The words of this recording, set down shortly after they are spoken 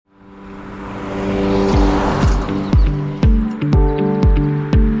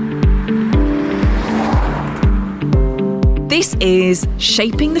is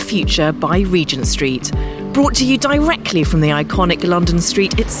Shaping the Future by Regent Street, brought to you directly from the iconic London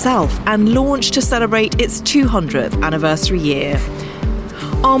street itself and launched to celebrate its 200th anniversary year.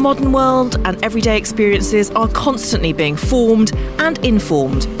 Our modern world and everyday experiences are constantly being formed and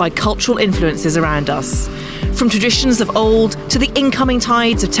informed by cultural influences around us. From traditions of old to the incoming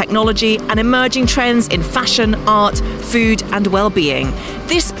tides of technology and emerging trends in fashion, art, food and well-being,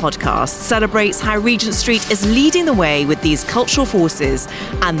 this podcast celebrates how Regent Street is leading the way with these cultural forces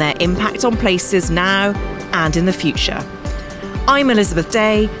and their impact on places now and in the future. I'm Elizabeth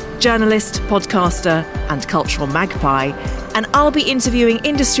Day, journalist, podcaster and cultural magpie, and I'll be interviewing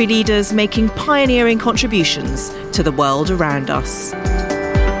industry leaders making pioneering contributions to the world around us.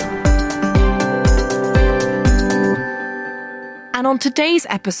 And on today's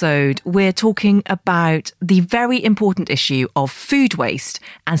episode, we're talking about the very important issue of food waste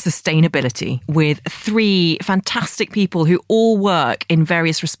and sustainability with three fantastic people who all work in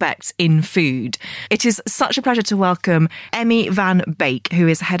various respects in food. It is such a pleasure to welcome Emmy Van Beek, who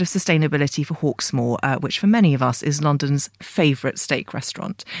is Head of Sustainability for Hawksmoor, which for many of us is London's favourite steak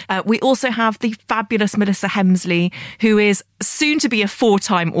restaurant. We also have the fabulous Melissa Hemsley, who is soon to be a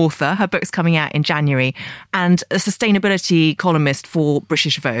 4-time author. Her book's coming out in January, and a sustainability columnist for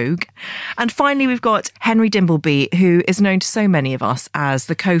British Vogue. And finally, we've got Henry Dimbleby, who is known to so many of us as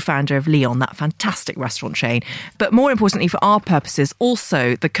the co-founder of Leon, that fantastic restaurant chain. But more importantly, for our purposes,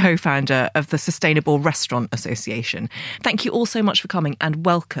 also the co-founder of the Sustainable Restaurant Association. Thank you all so much for coming and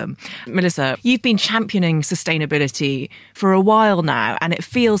welcome. Melissa, you've been championing sustainability for a while now, and it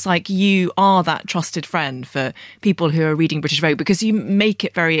feels like you are that trusted friend for people who are reading British Vogue because you make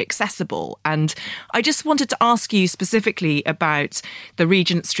it very accessible. And I just wanted to ask you specifically about the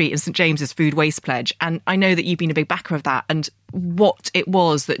Regent Street and St James's Food Waste Pledge. And I know that you've been a big backer of that and what it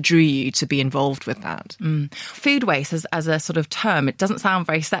was that drew you to be involved with that. Food waste as a sort of term, it doesn't sound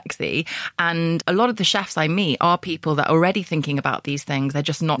very sexy. And a lot of the chefs I meet are people that are already thinking about these things. They're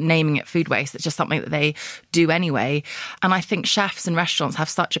just not naming it food waste. It's just something that they do anyway. And I think chefs and restaurants have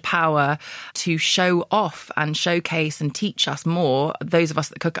such a power to show off and showcase and teach us more, those of us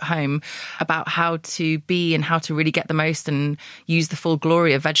that cook at home, about how to be and how to really get the most and use the full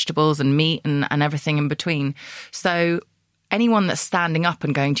glory of vegetables and meat and everything in between. So anyone that's standing up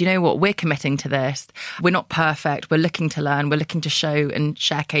and going, do you know what, we're committing to this. We're not perfect. We're looking to learn. We're looking to show and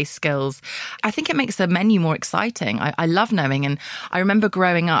share case skills. I think it makes the menu more exciting. I love knowing. And I remember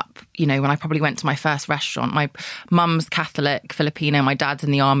growing up, you know, when I probably went to my first restaurant, my mum's Catholic, Filipino, my dad's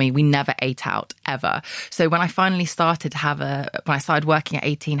in the army. We never ate out ever. So when I finally started to when I started working at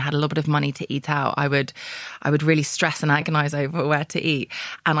 18, had a little bit of money to eat out, I would really stress and agonize over where to eat.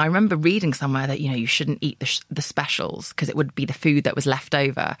 And I remember reading somewhere that, you know, you shouldn't eat the specials because it would be the food that was left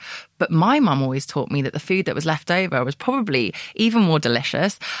over. But my mum always taught me that the food that was left over was probably even more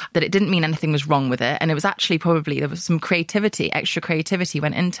delicious, that it didn't mean anything was wrong with it. And it was actually probably, there was some creativity, extra creativity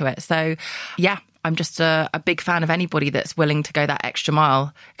went into it. So yeah, I'm just a big fan of anybody that's willing to go that extra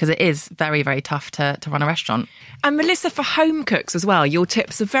mile, because it is very, very tough to run a restaurant. And Melissa, for home cooks as well, your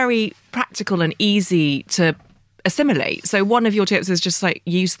tips are very practical and easy to assimilate. So one of your tips is just like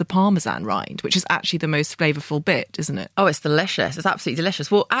use the Parmesan rind, which is actually the most flavourful bit, isn't it? Oh, it's delicious. It's absolutely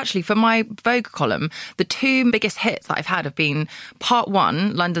delicious. Well, actually, for my Vogue column, the two biggest hits that I've had have been part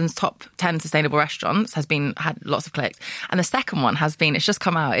one, London's top 10 sustainable restaurants, had lots of clicks. And the second one has been, it's just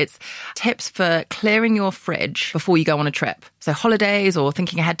come out, it's tips for clearing your fridge before you go on a trip. So holidays or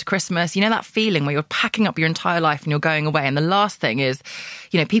thinking ahead to Christmas, you know, that feeling where you're packing up your entire life and you're going away. And the last thing is,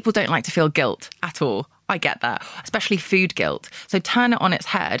 you know, people don't like to feel guilt at all. I get that, especially food guilt. So turn it on its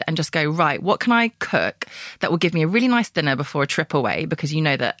head and just go, right, what can I cook that will give me a really nice dinner before a trip away? Because you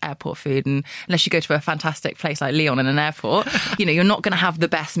know that airport food, and unless you go to a fantastic place like Leon in an airport, you know, you're not going to have the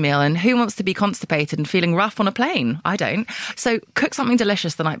best meal. And who wants to be constipated and feeling rough on a plane? I don't. So cook something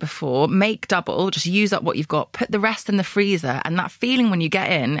delicious the night before, make double, just use up what you've got, put the rest in the freezer. And that feeling when you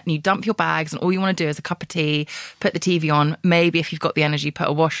get in and you dump your bags and all you want to do is a cup of tea, put the TV on, maybe if you've got the energy, put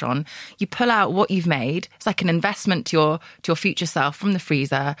a wash on, you pull out what you've made. It's like an investment to your future self from the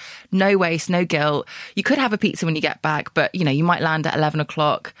freezer. No waste, no guilt. You could have a pizza when you get back, but you know, you might land at 11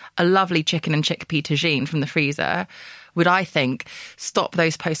 o'clock. A lovely chicken and chickpea tagine from the freezer would, I think, stop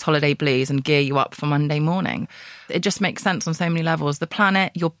those post-holiday blues and gear you up for Monday morning. It just makes sense on so many levels. The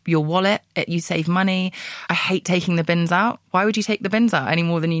planet, your wallet, you save money. I hate taking the bins out. Why would you take the bins out any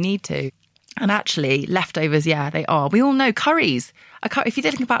more than you need to? And actually, leftovers, yeah, they are. We all know curries. If you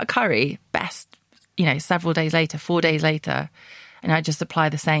think about a curry, best, you know, several days later, 4 days later. And I just apply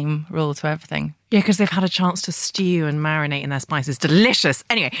the same rule to everything. Yeah, because they've had a chance to stew and marinate in their spices. Delicious.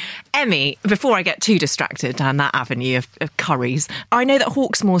 Anyway, Emmy, before I get too distracted down that avenue of curries, I know that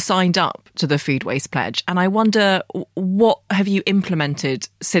Hawksmoor signed up to the Food Waste Pledge, and I wonder, what have you implemented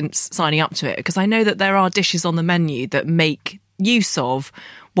since signing up to it? Because I know that there are dishes on the menu that make use of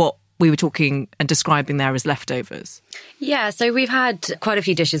what we were talking and describing there as leftovers. Yeah, so we've had quite a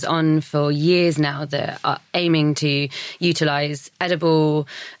few dishes on for years now that are aiming to utilise edible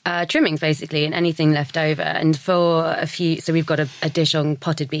trimmings, basically, and anything left over. And for a few, so we've got a dish on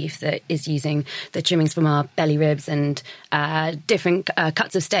potted beef that is using the trimmings from our belly ribs and different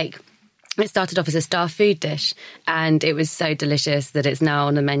cuts of steak. It started off as a staff food dish, and it was so delicious that it's now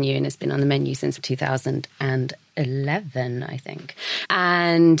on the menu, and it's been on the menu since 2011, I think.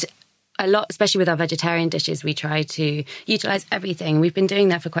 And a lot, especially with our vegetarian dishes, we try to utilise everything. We've been doing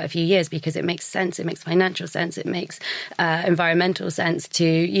that for quite a few years because it makes sense, it makes financial sense, it makes environmental sense to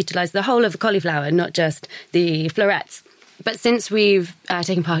utilise the whole of the cauliflower, not just the florets. But since we've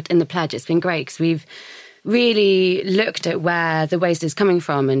taken part in the pledge, it's been great because we've really looked at where the waste is coming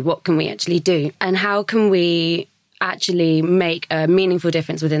from and what can we actually do and how can we actually make a meaningful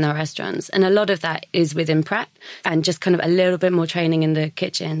difference within our restaurants. And a lot of that is within prep and just kind of a little bit more training in the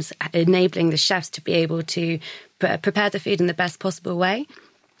kitchens, enabling the chefs to be able to prepare the food in the best possible way.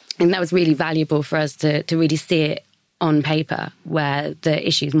 And that was really valuable for us to really see it on paper where the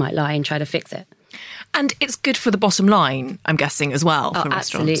issues might lie and try to fix it. And it's good for the bottom line, I'm guessing, as well, for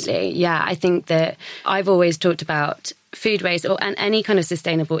restaurants. Absolutely. Yeah, I think that I've always talked about food waste and any kind of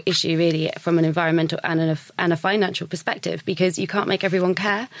sustainable issue really from an environmental and a financial perspective, because you can't make everyone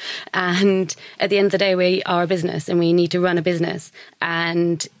care. And at the end of the day, we are a business and we need to run a business.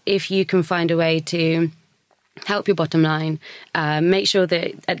 And if you can find a way to help your bottom line, make sure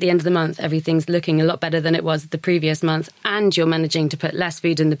that at the end of the month, everything's looking a lot better than it was the previous month, and you're managing to put less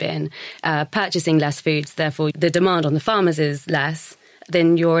food in the bin, purchasing less foods, therefore the demand on the farmers is less,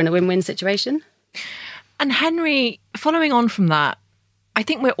 then you're in a win-win situation. And Henry, following on from that, I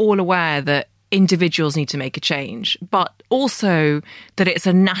think we're all aware that individuals need to make a change, but also that it's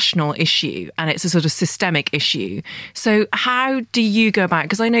a national issue and it's a sort of systemic issue. So how do you go about,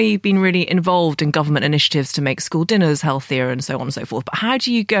 because I know you've been really involved in government initiatives to make school dinners healthier and so on and so forth, but how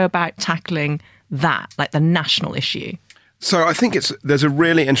do you go about tackling that, like the national issue? So I think there's a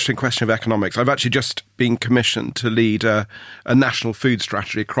really interesting question of economics. I've actually just been commissioned to lead a national food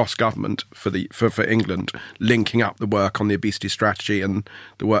strategy across government for England, linking up the work on the obesity strategy and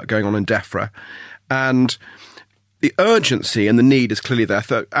the work going on in DEFRA. And the urgency and the need is clearly there.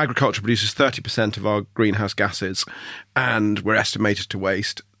 Agriculture produces 30% of our greenhouse gases, and we're estimated to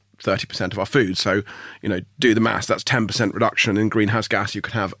waste 30% of our food. So, do the maths. That's 10% reduction in greenhouse gas you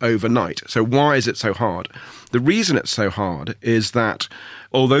could have overnight. So why is it so hard? The reason it's so hard is that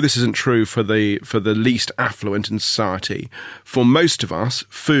although this isn't true for the least affluent in society, for most of us,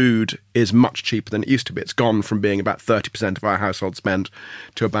 food is much cheaper than it used to be. It's gone from being about 30% of our household spend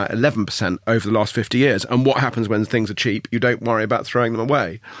to about 11% over the last 50 years. And what happens when things are cheap? You don't worry about throwing them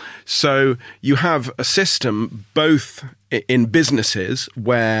away. So you have a system both in businesses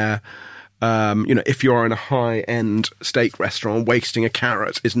where if you're in a high-end steak restaurant, wasting a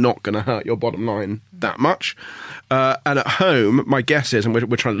carrot is not going to hurt your bottom line that much. And at home, my guess is, and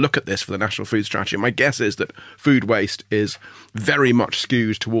we're trying to look at this for the National Food Strategy, my guess is that food waste is very much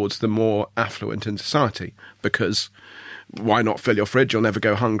skewed towards the more affluent in society, because why not fill your fridge? You'll never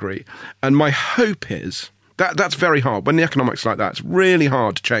go hungry. And my hope is that's very hard. When the economics like that, it's really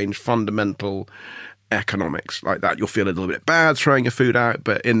hard to change fundamental economics like that. You'll feel a little bit bad throwing your food out,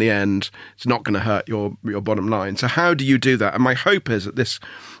 but in the end, it's not going to hurt your bottom line. So how do you do that? And my hope is that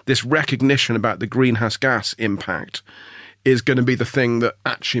this recognition about the greenhouse gas impact is going to be the thing that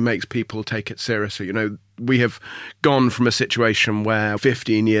actually makes people take it seriously. We have gone from a situation where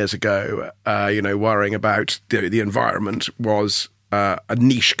 15 years ago, worrying about the environment was a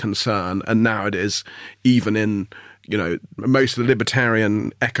niche concern, and now it is even in most of the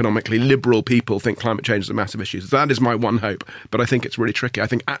libertarian, economically liberal people think climate change is a massive issue. So that is my one hope. But I think it's really tricky. I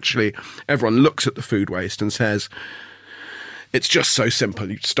think actually everyone looks at the food waste and says, it's just so simple,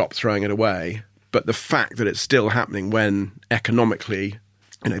 you stop throwing it away. But the fact that it's still happening when economically,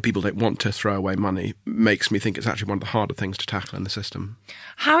 people don't want to throw away money makes me think it's actually one of the harder things to tackle in the system.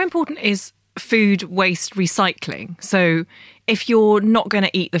 How important is food waste recycling? So if you're not going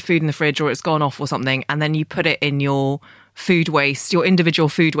to eat the food in the fridge or it's gone off or something, and then you put it in your food waste, your individual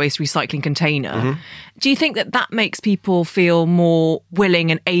food waste recycling container, do you think that makes people feel more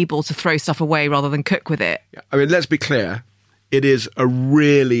willing and able to throw stuff away rather than cook with it? Yeah. I mean, let's be clear. It is a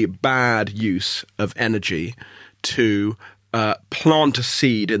really bad use of energy to plant a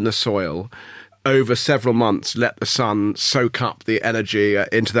seed in the soil. Over several months, let the sun soak up the energy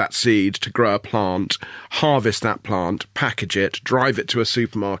into that seed to grow a plant, harvest that plant, package it, drive it to a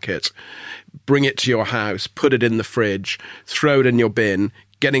supermarket, bring it to your house, put it in the fridge, throw it in your bin,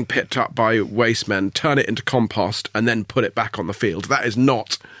 getting picked up by waste men, turn it into compost, and then put it back on the field. That is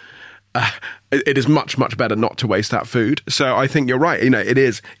not... it is much, much better not to waste that food. So I think you're right. It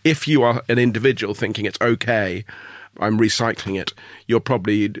is, if you are an individual thinking it's okay, I'm recycling it, you're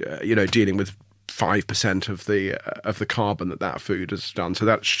probably, dealing with 5% of the carbon that food has done. So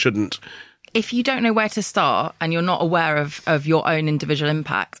that shouldn't. If you don't know where to start and you're not aware of your own individual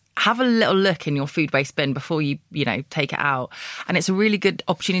impact, have a little look in your food waste bin before you take it out. And it's a really good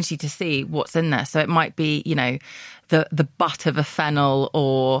opportunity to see what's in there. So it might be, the butt of a fennel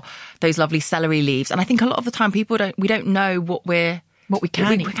or those lovely celery leaves. And I think a lot of the time we don't know what we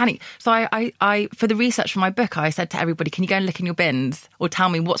can eat. So I for the research for my book, I said to everybody, can you go and look in your bins or tell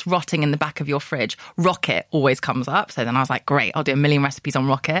me what's rotting in the back of your fridge? Rocket always comes up. So then I was like, great, I'll do a million recipes on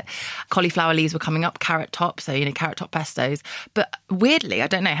rocket. Cauliflower leaves were coming up, carrot top. So, carrot top pestos. But weirdly, I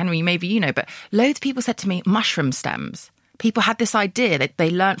don't know, Henry, maybe but loads of people said to me, mushroom stems. People had this idea that they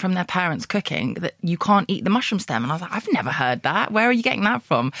learnt from their parents cooking that you can't eat the mushroom stem. And I was like, I've never heard that. Where are you getting that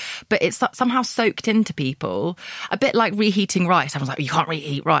from? But it's somehow soaked into people, a bit like reheating rice. I was like, you can't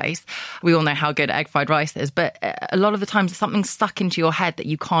reheat rice. We all know how good egg fried rice is. But a lot of the times something's stuck into your head that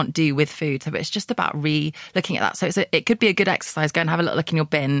you can't do with food. So it's just about looking at that. So it could be a good exercise. Go and have a little look in your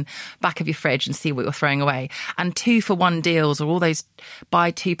bin, back of your fridge and see what you're throwing away. And 2-for-1 deals or all those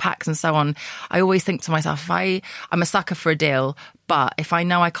buy 2 packs and so on. I always think to myself, I'm a sucker for a deal, but if I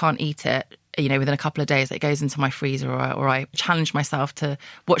know I can't eat it, within a couple of days, it goes into my freezer, or I challenge myself to,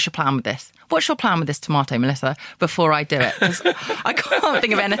 what's your plan with this? What's your plan with this tomato, Melissa, before I do it? 'Cause I can't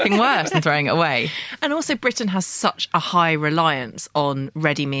think of anything worse than throwing it away. And also Britain has such a high reliance on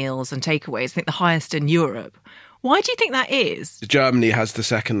ready meals and takeaways. I think the highest in Europe. Why do you think that is? Germany has the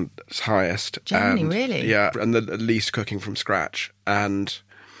second highest. Germany, really? Yeah, and the least cooking from scratch. And,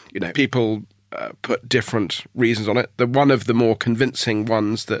 people put different reasons on it. One of the more convincing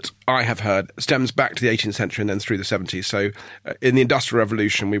ones that I have heard stems back to the 18th century and then through the 70s. So in the Industrial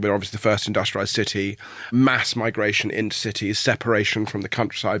Revolution, we were obviously the first industrialised city, mass migration into cities, separation from the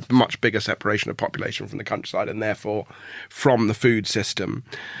countryside, much bigger separation of population from the countryside and therefore from the food system.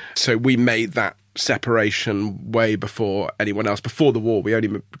 So we made that separation way before anyone else. Before the war, we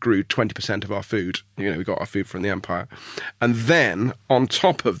only grew 20% of our food. We got our food from the empire. And then on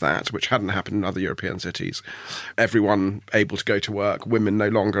top of that, which hadn't happened in other European cities, everyone able to go to work, women no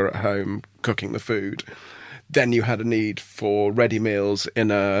longer at home cooking the food. Then you had a need for ready meals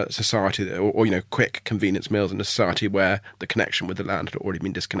in a society or quick convenience meals in a society where the connection with the land had already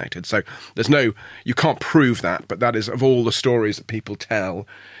been disconnected. So you can't prove that, but that is, of all the stories that people tell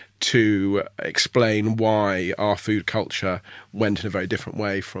to explain why our food culture went in a very different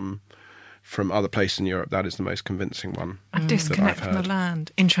way from other places in Europe, that is the most convincing one. A disconnect from the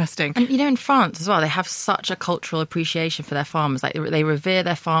land. Interesting. And in France as well, they have such a cultural appreciation for their farmers. Like they revere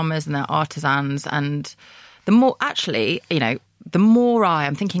their farmers and their artisans. And the more, actually, the more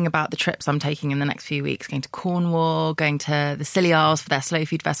I'm thinking about the trips I'm taking in the next few weeks, going to Cornwall, going to the Scilly Isles for their Slow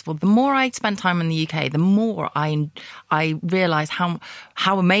Food Festival, the more I spend time in the UK, the more I realise how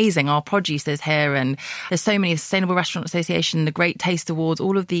amazing our produce is here. And there's so many, the Sustainable Restaurant Association, the Great Taste Awards,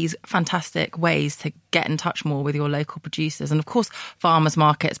 all of these fantastic ways to get in touch more with your local producers. And of course, farmers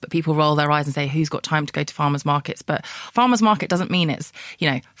markets, but people roll their eyes and say, who's got time to go to farmers markets? But farmers market doesn't mean it's,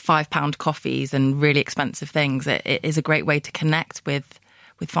 £5 coffees and really expensive things. It is a great way to connect with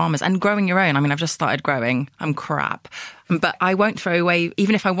farmers and growing your own. I mean, I've just started growing. I'm crap. But I won't throw away,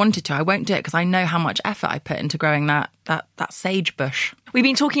 even if I wanted to, I won't do it because I know how much effort I put into growing that sage bush. We've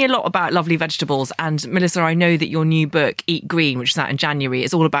been talking a lot about lovely vegetables, and Melissa, I know that your new book, Eat Green, which is out in January,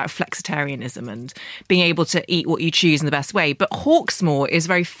 is all about flexitarianism and being able to eat what you choose in the best way. But Hawksmoor is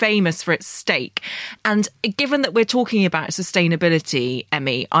very famous for its steak. And given that we're talking about sustainability,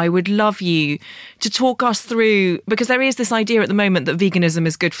 Emmy, I would love you to talk us through, because there is this idea at the moment that veganism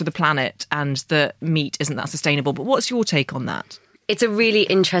is good for the planet and that meat isn't that sustainable. But what's your take on that? It's a really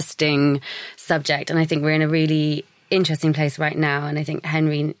interesting subject, and I think we're in a really interesting place right now. And I think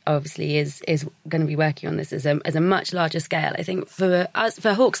Henry obviously is going to be working on this as a much larger scale. I think for us,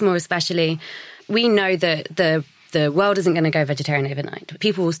 for Hawksmoor especially, we know that the world isn't going to go vegetarian overnight.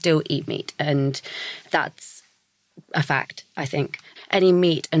 People will still eat meat, and that's a fact, I think. Any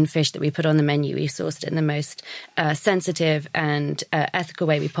meat and fish that we put on the menu, we sourced it in the most sensitive and ethical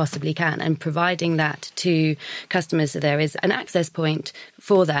way we possibly can, and providing that to customers so there is an access point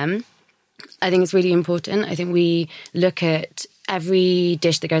for them I think it's really important. I think we look at every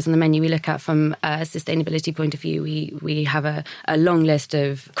dish that goes on the menu, we look at from a sustainability point of view. We have a long list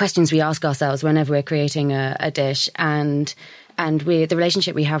of questions we ask ourselves whenever we're creating a dish, and the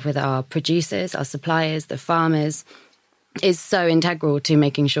relationship we have with our producers, our suppliers, the farmers, is so integral to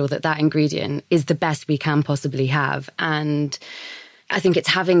making sure that that ingredient is the best we can possibly have. And I think it's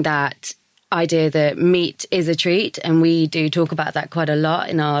having that idea that meat is a treat, and we do talk about that quite a lot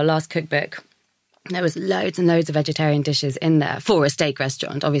in our last cookbook. There was loads and loads of vegetarian dishes in there for a steak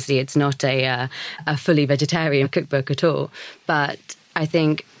restaurant. Obviously, it's not a fully vegetarian cookbook at all. But I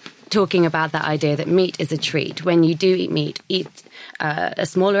think talking about that idea that meat is a treat. When you do eat meat, eat a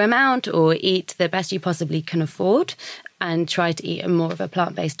smaller amount or eat the best you possibly can afford, and try to eat more of a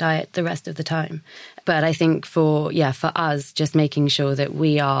plant-based diet the rest of the time. But I think for us, just making sure that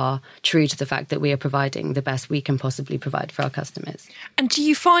we are true to the fact that we are providing the best we can possibly provide for our customers. And do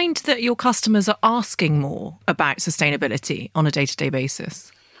you find that your customers are asking more about sustainability on a day-to-day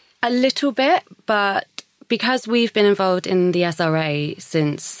basis? A little bit, but because we've been involved in the SRA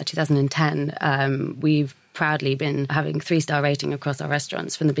since 2010, we've proudly been having 3-star rating across our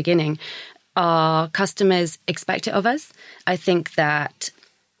restaurants from the beginning. Our customers expect it of us. I think that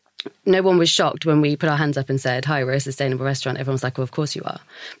no one was shocked when we put our hands up and said, hi, we're a sustainable restaurant. Everyone was like, well, of course you are.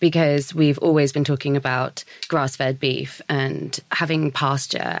 Because we've always been talking about grass-fed beef and having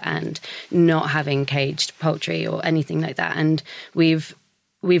pasture and not having caged poultry or anything like that. And we've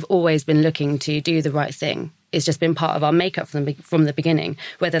always been looking to do the right thing. It's just been part of our makeup from the beginning,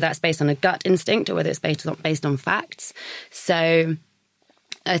 whether that's based on a gut instinct or whether it's based on facts. So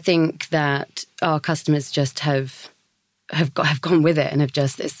I think that our customers just have gone with it and have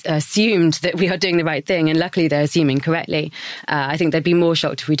just assumed that we are doing the right thing. And luckily they're assuming correctly. I think they'd be more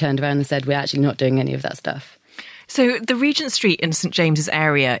shocked if we turned around and said we're actually not doing any of that stuff. So the Regent Street in St James's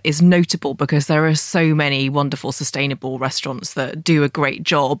area is notable because there are so many wonderful sustainable restaurants that do a great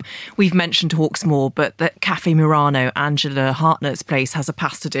job. We've mentioned Hawksmoor, but the Cafe Murano, Angela Hartnett's place, has a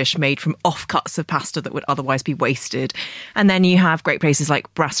pasta dish made from offcuts of pasta that would otherwise be wasted. And then you have great places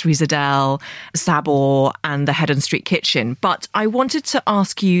like Brasserie Zadel, Sabor and the Headon Street Kitchen. But I wanted to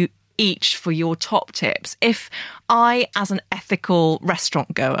ask you each for your top tips. If I, as an ethical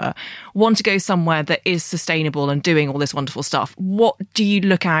restaurant goer, want to go somewhere that is sustainable and doing all this wonderful stuff, what do you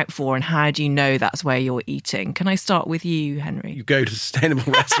look out for and how do you know that's where you're eating? Can I start with you, Henry? You go to the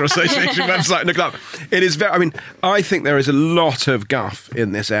Sustainable Restaurant Association website and look up. It is very, I think there is a lot of guff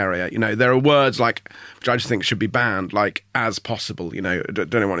in this area. You know, there are words like, which I just think should be banned, like as possible, you know,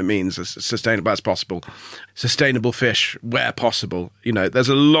 don't know what it means, as sustainable as possible, sustainable fish where possible. You know, there's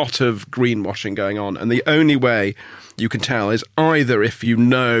a lot of greenwashing going on, and the only way you can tell is either if you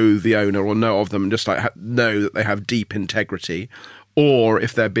know the owner or know of them and just like know that they have deep integrity, or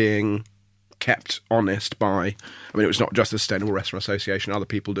if they're being kept honest by, it was not just the Sustainable Restaurant Association, other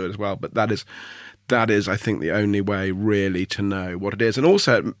people do it as well, but that is, I think, the only way really to know what it is. And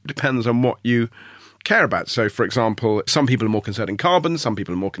also it depends on what you care about. So, for example, some people are more concerned in carbon, some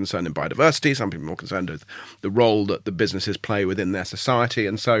people are more concerned in biodiversity, some people are more concerned with the role that the businesses play within their society.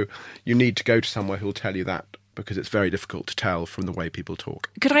 And so you need to go to somewhere who'll tell you that, because it's very difficult to tell from the way people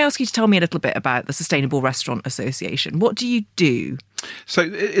talk. Could I ask you to tell me a little bit about the Sustainable Restaurant Association? What do you do? So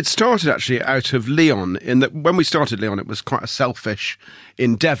it started actually out of Lyon, in that when we started Lyon, it was quite a selfish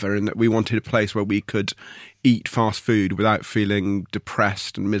endeavour in that we wanted a place where we could eat fast food without feeling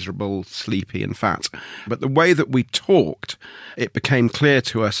depressed and miserable, sleepy and fat. But the way that we talked, it became clear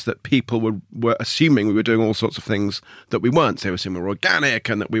to us that people were assuming we were doing all sorts of things that we weren't. They were assuming we were organic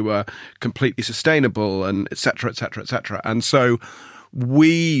and that we were completely sustainable and et cetera, et cetera, et cetera. And so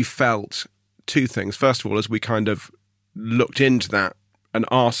we felt two things. First of all, as we kind of looked into that and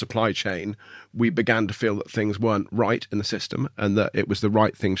our supply chain, we began to feel that things weren't right in the system and that it was the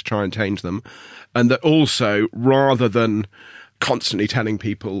right thing to try and change them. And that also, rather than constantly telling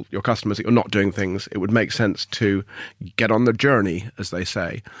people, your customers, that you're not doing things, it would make sense to get on the journey, as they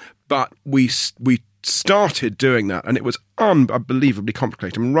say. But we started doing that, and it was unbelievably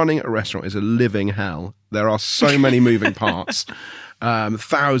complicated. Running a restaurant is a living hell. There are so many moving parts.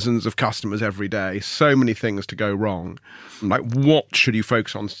 Thousands of customers every day, so many things to go wrong. Like, what should you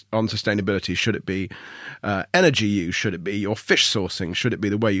focus on sustainability? Should it be energy use? Should it be your fish sourcing? Should it be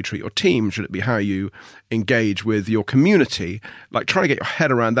the way you treat your team? Should it be how you engage with your community? Like, trying to get your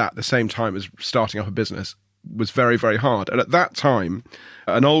head around that at the same time as starting up a business was very, very hard. And at that time,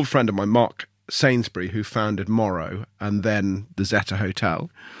 an old friend of mine, Mark Sainsbury, who founded Morrow and then the Zeta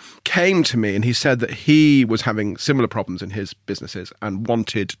Hotel, came to me and he said that he was having similar problems in his businesses and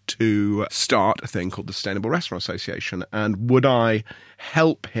wanted to start a thing called the Sustainable Restaurant Association. And would I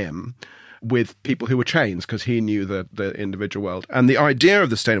help him with people who were chains because he knew the individual world. And the idea of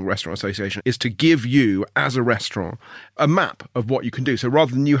the Sustainable Restaurant Association is to give you, as a restaurant, a map of what you can do. So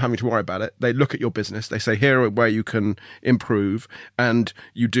rather than you having to worry about it, they look at your business, they say, here are where you can improve, and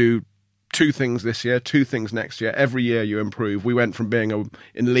you do 2 things this year, 2 things next year. Every year you improve. We went from being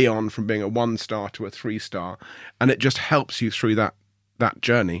in Lyon, from being a 1-star to a 3-star. And it just helps you through that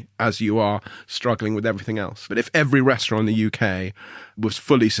journey as you are struggling with everything else. But if every restaurant in the UK was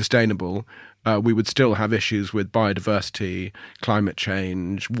fully sustainable, we would still have issues with biodiversity, climate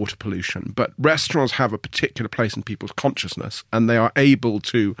change, water pollution. But restaurants have a particular place in people's consciousness, and they are able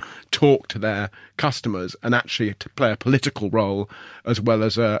to talk to their customers and actually to play a political role as well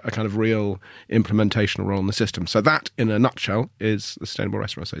as a kind of real implementational role in the system. So that, in a nutshell, is the Sustainable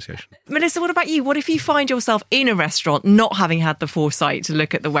Restaurant Association. Melissa, what about you? What if you find yourself in a restaurant not having had the foresight to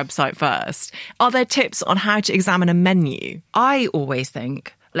look at the website first? Are there tips on how to examine a menu? I always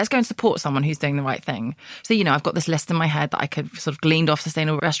think, let's go and support someone who's doing the right thing. So, I've got this list in my head that I could sort of gleaned off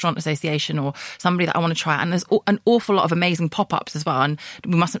Sustainable Restaurant Association or somebody that I want to try. And there's an awful lot of amazing pop-ups as well. And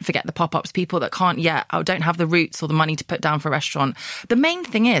we mustn't forget the pop-ups, people that can't yet, or don't have the roots or the money to put down for a restaurant. The main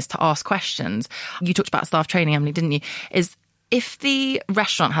thing is to ask questions. You talked about staff training, Emily, didn't you? Is if the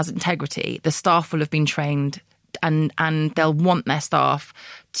restaurant has integrity, the staff will have been trained and they'll want their staff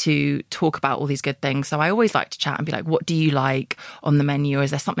to talk about all these good things. So I always like to chat and be like, what do you like on the menu? Or is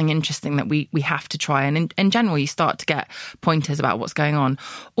there something interesting that we have to try? And in general, you start to get pointers about what's going on.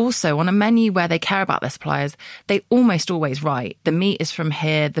 Also, on a menu where they care about their suppliers, they almost always write, the meat is from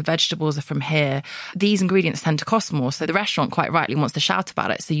here, the vegetables are from here. These ingredients tend to cost more. So the restaurant quite rightly wants to shout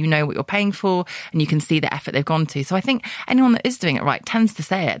about it so you know what you're paying for and you can see the effort they've gone to. So I think anyone that is doing it right tends to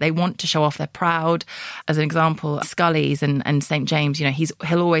say it. They want to show off they're proud. As an example, Scully's and St. James,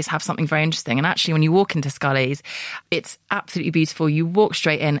 he'll always have something very interesting. And actually, when you walk into Scully's, it's absolutely beautiful. You walk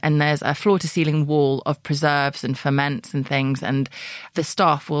straight in and there's a floor-to-ceiling wall of preserves and ferments and things. And the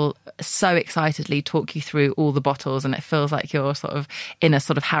staff will so excitedly talk you through all the bottles, and it feels like you're sort of in a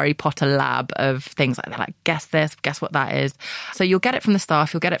sort of Harry Potter lab of things like that. Like, guess this, guess what that is. So you'll get it from the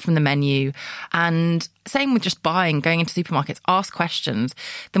staff, you'll get it from the menu. And same with just going into supermarkets, ask questions.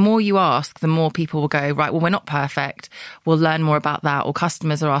 The more you ask, the more people will go, right, well, we're not perfect. We'll learn more about that. Or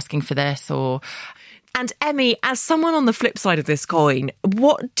customers are asking for this. And Emmy, as someone on the flip side of this coin,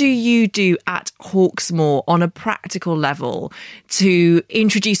 what do you do at Hawksmoor on a practical level to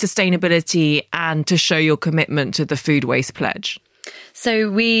introduce sustainability and to show your commitment to the food waste pledge? So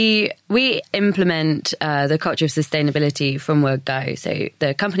we implement the culture of sustainability from word go. So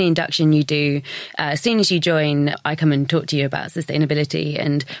the company induction you do, as soon as you join, I come and talk to you about sustainability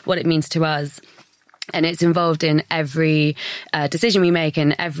and what it means to us. And it's involved in every decision we make,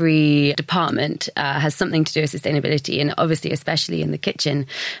 and every department has something to do with sustainability, and obviously especially in the kitchen.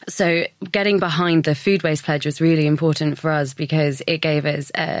 So getting behind the food waste pledge was really important for us because it gave us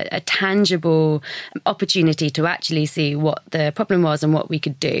a tangible opportunity to actually see what the problem was and what we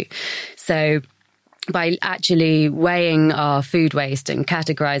could do. So by actually weighing our food waste and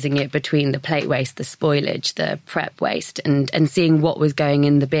categorizing it between the plate waste, the spoilage, the prep waste, and seeing what was going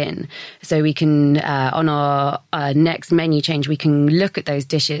in the bin. So we can, on our next menu change, we can look at those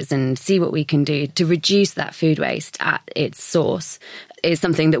dishes and see what we can do to reduce that food waste at its source. Is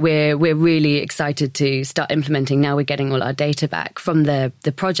something that we're really excited to start implementing. Now we're getting all our data back from the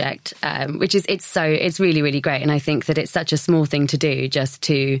project, which is it's really, really great. And I think that it's such a small thing to do, just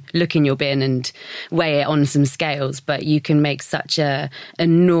to look in your bin and weigh it on some scales, but you can make such a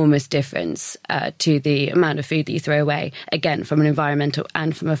enormous difference to the amount of food that you throw away, again, from an environmental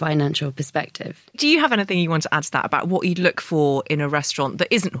and from a financial perspective. Do you have anything you want to add to that about what you'd look for in a restaurant that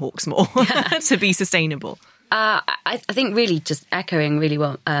isn't Hawksmoor to be sustainable? I think really just echoing really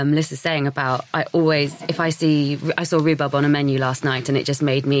what Melissa's saying about, I saw rhubarb on a menu last night and it just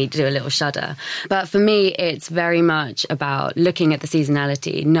made me do a little shudder. But for me, it's very much about looking at the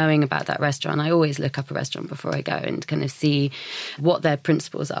seasonality, knowing about that restaurant. I always look up a restaurant before I go and kind of see what their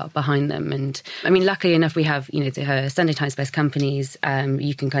principles are behind them. And I mean, luckily enough, we have, the Sunday Times Best Companies.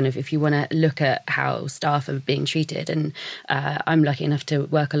 You can kind of, if you want to look at how staff are being treated, and I'm lucky enough to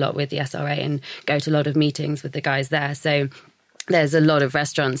work a lot with the SRA and go to a lot of meetings with the guys there. So there's a lot of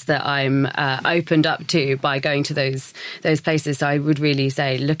restaurants that I'm opened up to by going to those places. So I would really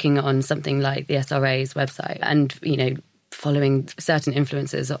say looking on something like the SRA's website and, following certain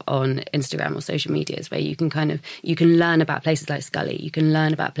influencers on Instagram or social medias where you can learn about places like Scully. You can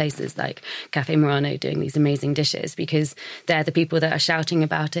learn about places like Cafe Murano doing these amazing dishes because they're the people that are shouting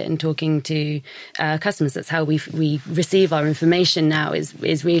about it and talking to customers. That's how we receive our information now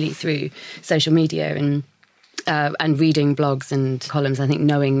is really through social media. And and reading blogs and columns. I think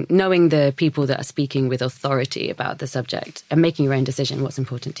knowing the people that are speaking with authority about the subject and making your own decision, what's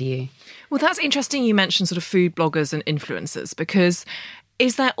important to you. Well, that's interesting you mentioned sort of food bloggers and influencers, because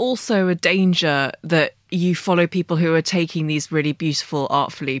is there also a danger that you follow people who are taking these really beautiful,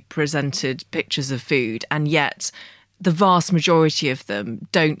 artfully presented pictures of food, and yet the vast majority of them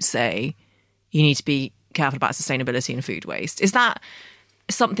don't say you need to be careful about sustainability and food waste? Is that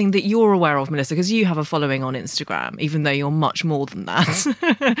something that you're aware of, Melissa? Because you have a following on Instagram, even though you're much more than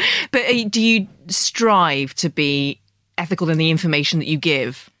that. But do you strive to be ethical in the information that you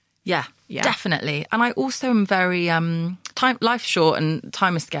give? Yeah, definitely. And I also am very life's short and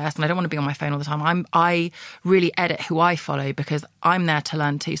time is scarce, and I don't want to be on my phone all the time. I really edit who I follow because I'm there to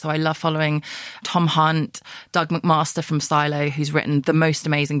learn too. So I love following Tom Hunt, Doug McMaster from Silo, who's written the most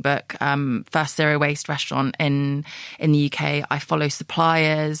amazing book, First Zero Waste Restaurant in the UK. I follow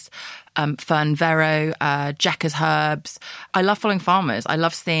suppliers, Fern Vero, Jecker's Herbs. I love following farmers. I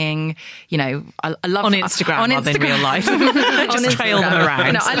love seeing, I love on Instagram rather than in real life. Just trail them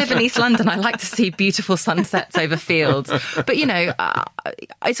around. I live in East London. I like to see beautiful sunsets over fields. But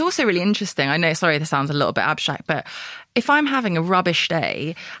it's also really interesting. I know, sorry, this sounds a little bit abstract, but if I'm having a rubbish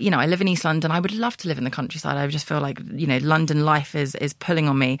day, I live in East London. I would love to live in the countryside. I just feel like, London life is pulling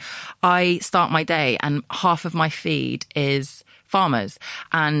on me. I start my day and half of my feed is farmers,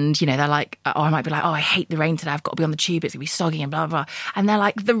 and they're like, I might be like, I hate the rain today, I've got to be on the tube, it's gonna be soggy and blah blah, and they're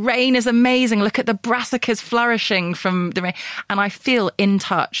like, the rain is amazing, look at the brassicas flourishing from the rain, and I feel in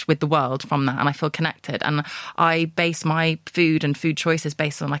touch with the world from that, and I feel connected, and I base my food and food choices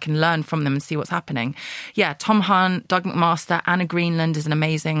based on I can learn from them and see what's happening. Tom Hunt, Doug McMaster, Anna Greenland is an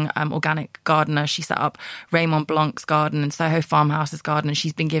amazing organic gardener. She set up Raymond Blanc's garden and Soho Farmhouse's garden, and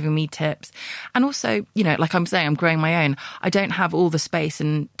she's been giving me tips. And also, like I'm saying, I'm growing my own. I don't have all the space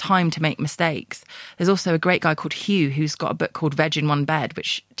and time to make mistakes. There's also a great guy called Hugh who's got a book called Veg in One Bed,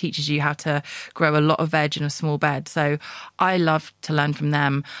 which teaches you how to grow a lot of veg in a small bed. So I love to learn from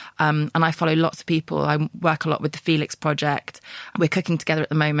them. And I follow lots of people. I work a lot with the Felix Project. We're cooking together at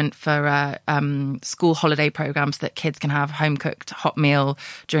the moment for school holiday programs that kids can have home-cooked hot meal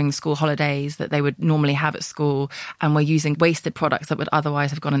during the school holidays that they would normally have at school. And we're using wasted products that would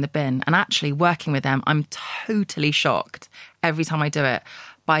otherwise have gone in the bin. And actually working with them, I'm totally shocked every time I do it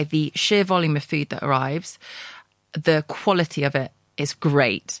by the sheer volume of food that arrives. The quality of it is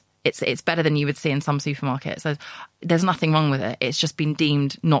great. It's better than you would see in some supermarkets. So there's nothing wrong with it. It's just been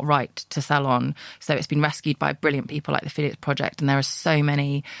deemed not right to sell on. So it's been rescued by brilliant people like the Felix Project. And there are so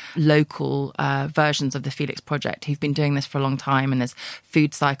many local versions of the Felix Project who've been doing this for a long time. And there's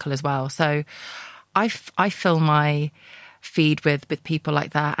Food Cycle as well. So I fill my feed with people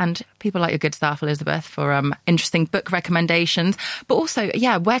like that, and people like your good staff, Elizabeth, for interesting book recommendations, but also,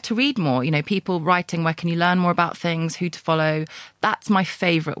 where to read more. People writing, where can you learn more about things, who to follow. That's my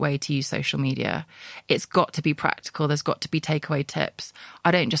favourite way to use social media. It's got to be practical. There's got to be takeaway tips.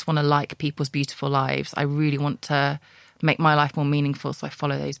 I don't just want to like people's beautiful lives. I really want to make my life more meaningful, so I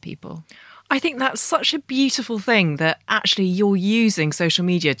follow those people. I think that's such a beautiful thing that actually you're using social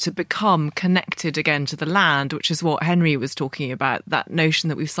media to become connected again to the land, which is what Henry was talking about, that notion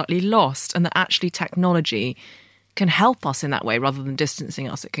that we've slightly lost, and that actually technology can help us in that way rather than distancing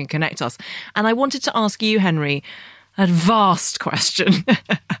us. It can connect us. And I wanted to ask you, Henry, a vast question.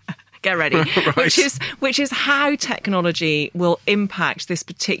 Get ready. Right. which is how technology will impact this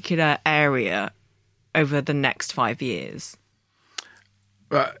particular area over the next 5 years.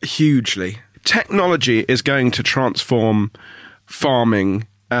 Hugely. Technology is going to transform farming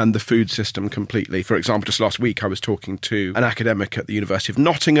and the food system completely. For example, just last week I was talking to an academic at the University of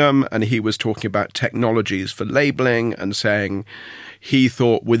Nottingham, and he was talking about technologies for labelling and saying he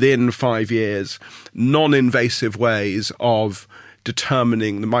thought within 5 years, non-invasive ways of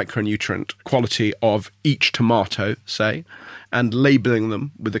determining the micronutrient quality of each tomato, say, and labelling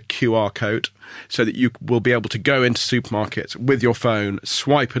them with a QR code so that you will be able to go into supermarkets with your phone,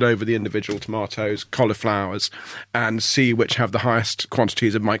 swipe it over the individual tomatoes, cauliflowers, and see which have the highest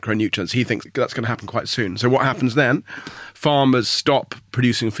quantities of micronutrients. He thinks that's going to happen quite soon. So what happens then? Farmers stop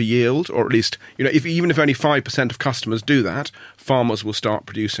producing for yield, or at least, even if only 5% of customers do that, farmers will start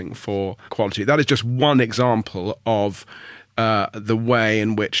producing for quality. That is just one example of the way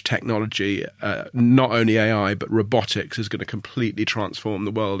in which technology, not only AI, but robotics, is going to completely transform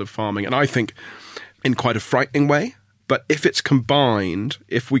the world of farming. And I think in quite a frightening way. But if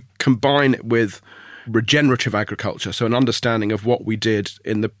we combine it with regenerative agriculture, so an understanding of what we did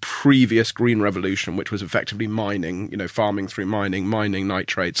in the previous green revolution, which was effectively mining, farming through mining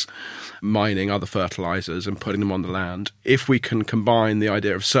nitrates, mining other fertilizers and putting them on the land. If we can combine the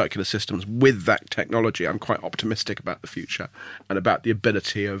idea of circular systems with that technology, I'm quite optimistic about the future and about the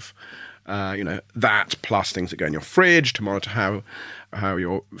ability of that plus things that go in your fridge to monitor how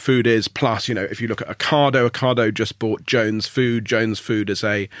your food is. Plus, if you look at Ocado just bought Jones Food. Jones Food is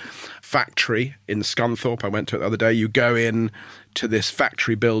a factory in Scunthorpe. I went to it the other day. You go in to this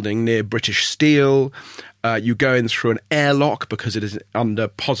factory building near British Steel. You go in through an airlock because it is under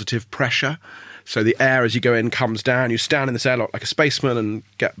positive pressure. So the air, as you go in, comes down. You stand in this airlock like a spaceman and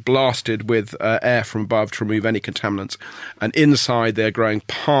get blasted with air from above to remove any contaminants. And inside, they're growing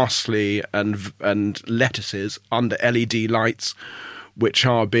parsley and lettuces under LED lights, which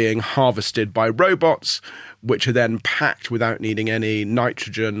are being harvested by robots, which are then packed without needing any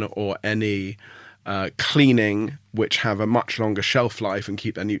nitrogen or any cleaning, which have a much longer shelf life and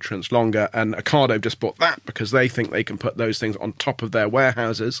keep their nutrients longer. And Ocado just bought that because they think they can put those things on top of their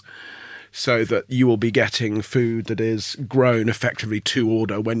warehouses, so that you will be getting food that is grown effectively to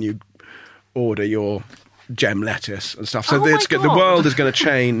order when you order your gem lettuce and stuff. So the world is going to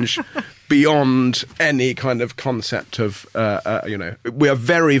change beyond any kind of concept of, we are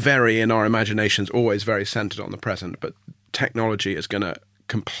very, very, in our imaginations, always very centred on the present, but technology is going to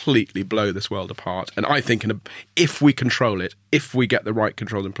completely blow this world apart. And I think if we control it, if we get the right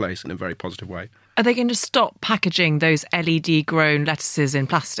controls in place in a very positive way. Are they going to stop packaging those LED-grown lettuces in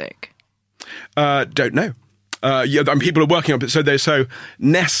plastic? Don't know. People are working on it. So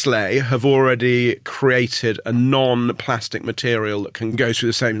Nestle have already created a non-plastic material that can go through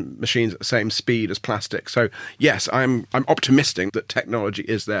the same machines at the same speed as plastic. So yes, I'm optimistic that technology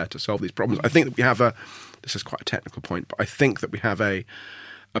is there to solve these problems. I think that we have this is quite a technical point, but I think that we have a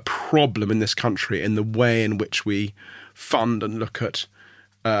problem in this country in the way in which we fund and look at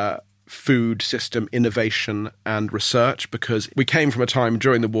food system innovation and research, because we came from a time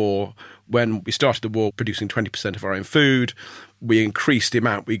during the war when we started the war producing 20% of our own food. We increased the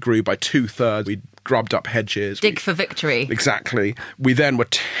amount we grew by 2/3. We grubbed up hedges. Dig for victory. Exactly. We then were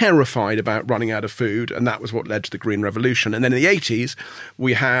terrified about running out of food, and that was what led to the Green Revolution. And then in the 80s,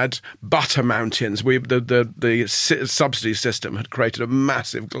 we had butter mountains. The subsidy system had created a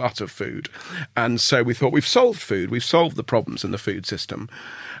massive glut of food. And so we thought, we've solved food. We've solved the problems in the food system.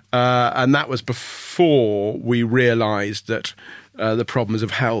 And that was before we realised that the problems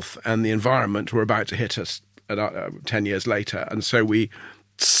of health and the environment were about to hit us 10 years later. And so we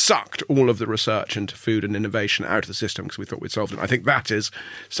sucked all of the research into food and innovation out of the system because we thought we'd solved it. I think that is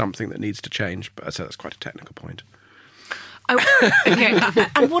something that needs to change. But that's quite a technical point. Okay.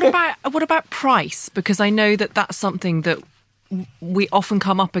 And what about price? Because I know that that's something that we often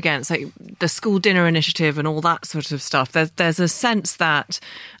come up against, like the school dinner initiative and all that sort of stuff. There's a sense that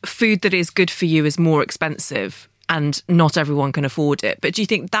food that is good for you is more expensive and not everyone can afford it. But do you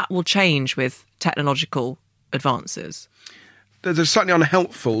think that will change with technological advances? There's a slightly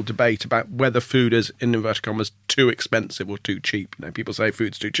unhelpful debate about whether food is, in inverted commas, too expensive or too cheap. People say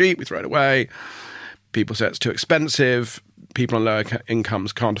food's too cheap, we throw it away. People say it's too expensive. People on lower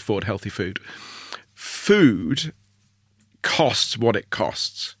incomes can't afford healthy food. Food costs what it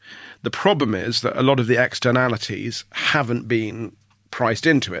costs. The problem is that a lot of the externalities haven't been priced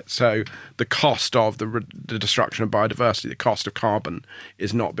into it. So the cost of the destruction of biodiversity, the cost of carbon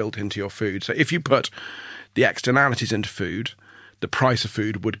is not built into your food. So if you put the externalities into food, the price of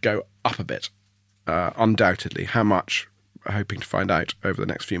food would go up a bit, undoubtedly. How much? We're hoping to find out over the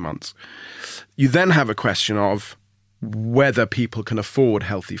next few months. You then have a question of whether people can afford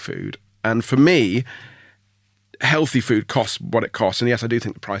healthy food. And for me, healthy food costs what it costs. And yes, I do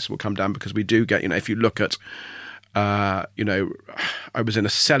think the price will come down because we do get, if you look at, I was in a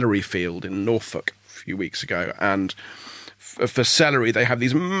celery field in Norfolk a few weeks ago, and for celery, they have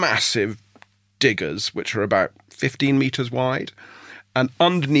these massive diggers, which are about 15 metres wide. And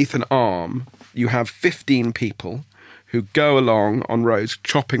underneath an arm, you have 15 people who go along on roads,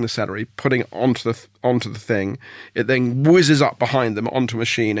 chopping the celery, putting it onto the thing. It then whizzes up behind them onto a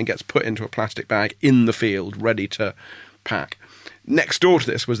machine and gets put into a plastic bag in the field, ready to pack. Next door to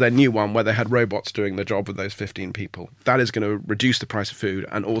this was their new one where they had robots doing the job with those 15 people. That is going to reduce the price of food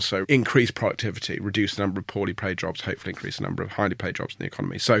and also increase productivity, reduce the number of poorly paid jobs, hopefully increase the number of highly paid jobs in the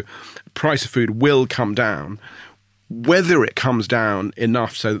economy. So the price of food will come down. Whether it comes down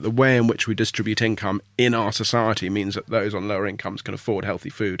enough so that the way in which we distribute income in our society means that those on lower incomes can afford healthy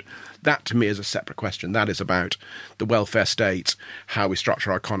food, that to me is a separate question. That is about the welfare state, how we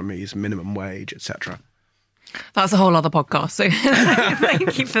structure our economies, minimum wage, etc. That's a whole other podcast. So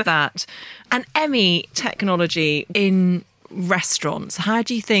thank you for that. And Emmy, technology in restaurants, how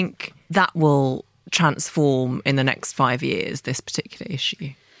do you think that will transform in the next 5 years, this particular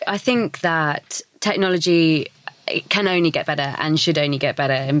issue? I think that technology can only get better and should only get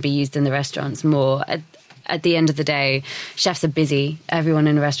better and be used in the restaurants more. At the end of the day, chefs are busy. Everyone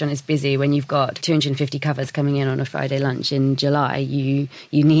in a restaurant is busy. When you've got 250 covers coming in on a Friday lunch in July, you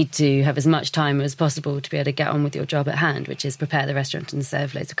need to have as much time as possible to be able to get on with your job at hand, which is prepare the restaurant and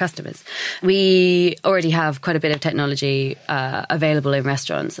serve loads of customers. We already have quite a bit of technology available in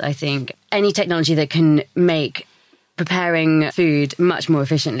restaurants. I think any technology that can make preparing food much more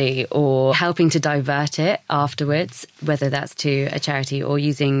efficiently or helping to divert it afterwards, whether that's to a charity or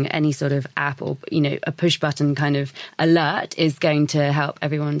using any sort of app or, a push button kind of alert, is going to help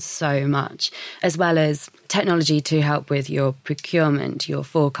everyone so much, as well as technology to help with your procurement, your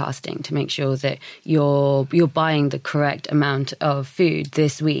forecasting, to make sure that you're buying the correct amount of food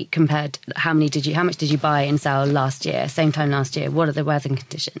this week compared to how much did you buy and sell last year, same time last year, what are the weather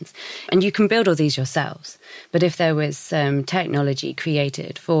conditions? And you can build all these yourselves. But if there was some technology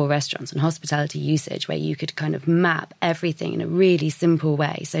created for restaurants and hospitality usage where you could kind of map everything in a really simple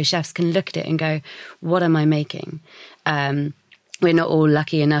way, so chefs can look at it and go, what am I making? We're not all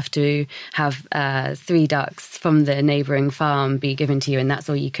lucky enough to have 3 ducks from the neighbouring farm be given to you and that's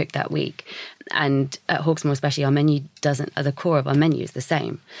all you cook that week. And at Hawksmoor especially, our menu the core of our menu is the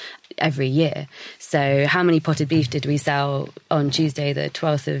same every year. So how many potted beef did we sell on Tuesday, the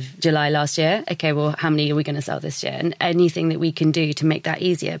 12th of July last year? Okay, well, how many are we going to sell this year? And anything that we can do to make that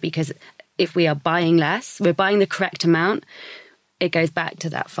easier, because if we are buying less, we're buying the correct amount, it goes back to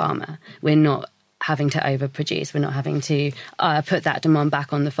that farmer. We're not having to overproduce. We're not having to put that demand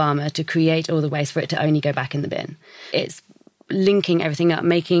back on the farmer to create all the waste for it to only go back in the bin. It's linking everything up,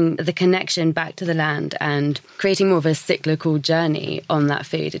 making the connection back to the land and creating more of a cyclical journey on that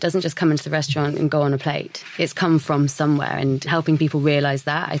food. It doesn't just come into the restaurant and go on a plate. It's come from somewhere, and helping people realise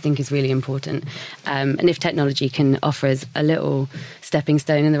that, I think, is really important. And if technology can offer us a little stepping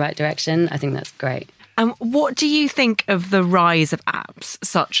stone in the right direction, I think that's great. And what do you think of the rise of apps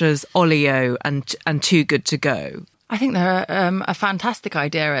such as Olio and Too Good To Go? I think they're a fantastic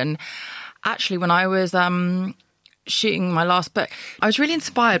idea. And actually, when I was shooting my last book, I was really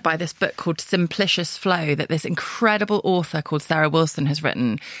inspired by this book called Simplicious Flow that this incredible author called Sarah Wilson has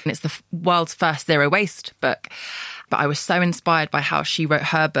written. And it's the world's first zero waste book. But I was so inspired by how she wrote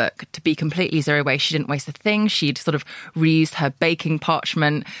her book to be completely zero waste. She didn't waste a thing. She'd sort of reused her baking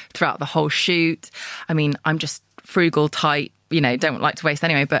parchment throughout the whole shoot. I mean, I'm just frugal, tight, don't like to waste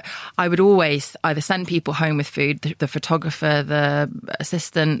anyway, but I would always either send people home with food, the photographer, the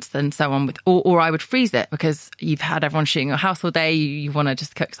assistants and so on, or I would freeze it because you've had everyone shooting your house all day, you want to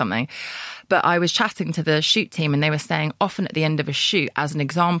just cook something. But I was chatting to the shoot team and they were saying often at the end of a shoot, as an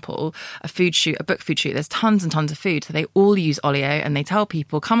example, a book food shoot, there's tons and tons of food. So they all use Olio and they tell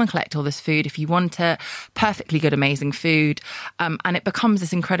people, come and collect all this food if you want it. Perfectly good, amazing food. And it becomes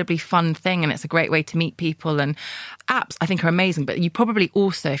this incredibly fun thing and it's a great way to meet people. And apps, I think, are amazing. But you probably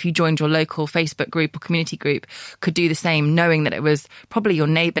also, if you joined your local Facebook group or community group, could do the same, knowing that it was probably your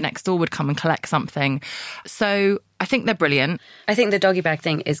neighbour next door would come and collect something. So I think they're brilliant. I think the doggy bag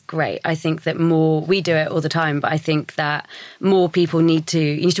thing is great. I think that we do it all the time, but I think that more people you need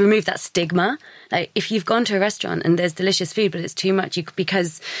to remove that stigma. Like if you've gone to a restaurant and there's delicious food, but it's too much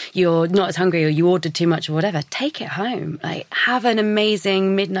because you're not as hungry or you ordered too much or whatever, take it home. Like have an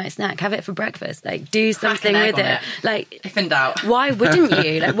amazing midnight snack. Have it for breakfast. Like do something with it. Like if in doubt. Why wouldn't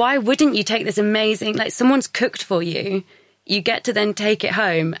you? Why wouldn't you take this amazing, someone's cooked for you. You get to then take it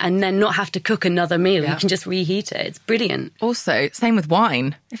home and then not have to cook another meal. Yeah. You can just reheat it. It's brilliant. Also, same with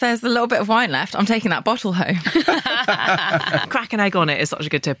wine. If there's a little bit of wine left, I'm taking that bottle home. Crack an egg on it is such a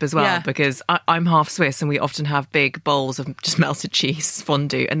good tip as well, because I'm half Swiss and we often have big bowls of just melted cheese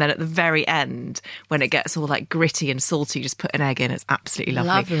fondue. And then at the very end, when it gets all gritty and salty, just put an egg in. It's absolutely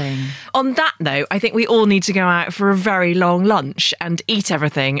lovely. On that note, I think we all need to go out for a very long lunch and eat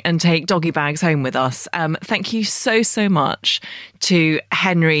everything and take doggy bags home with us. Thank you so much to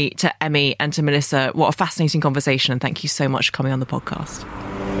Henry, to Emmy and to Melissa. What a fascinating conversation, and thank you so much for coming on the podcast.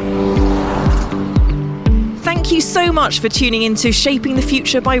 Thank you so much for tuning in to Shaping the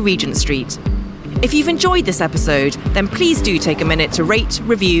Future by Regent Street. If you've enjoyed this episode, then please do take a minute to rate,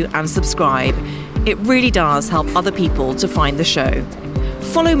 review and subscribe. It really does help other people to find the show.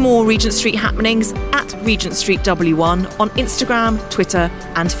 Follow more Regent Street happenings at Regent Street W1 on Instagram, Twitter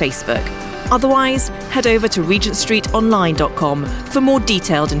and Facebook. Otherwise, head over to regentstreetonline.com for more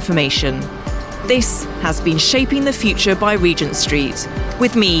detailed information. This has been Shaping the Future by Regent Street,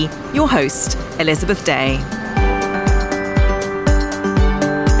 with me, your host, Elizabeth Day.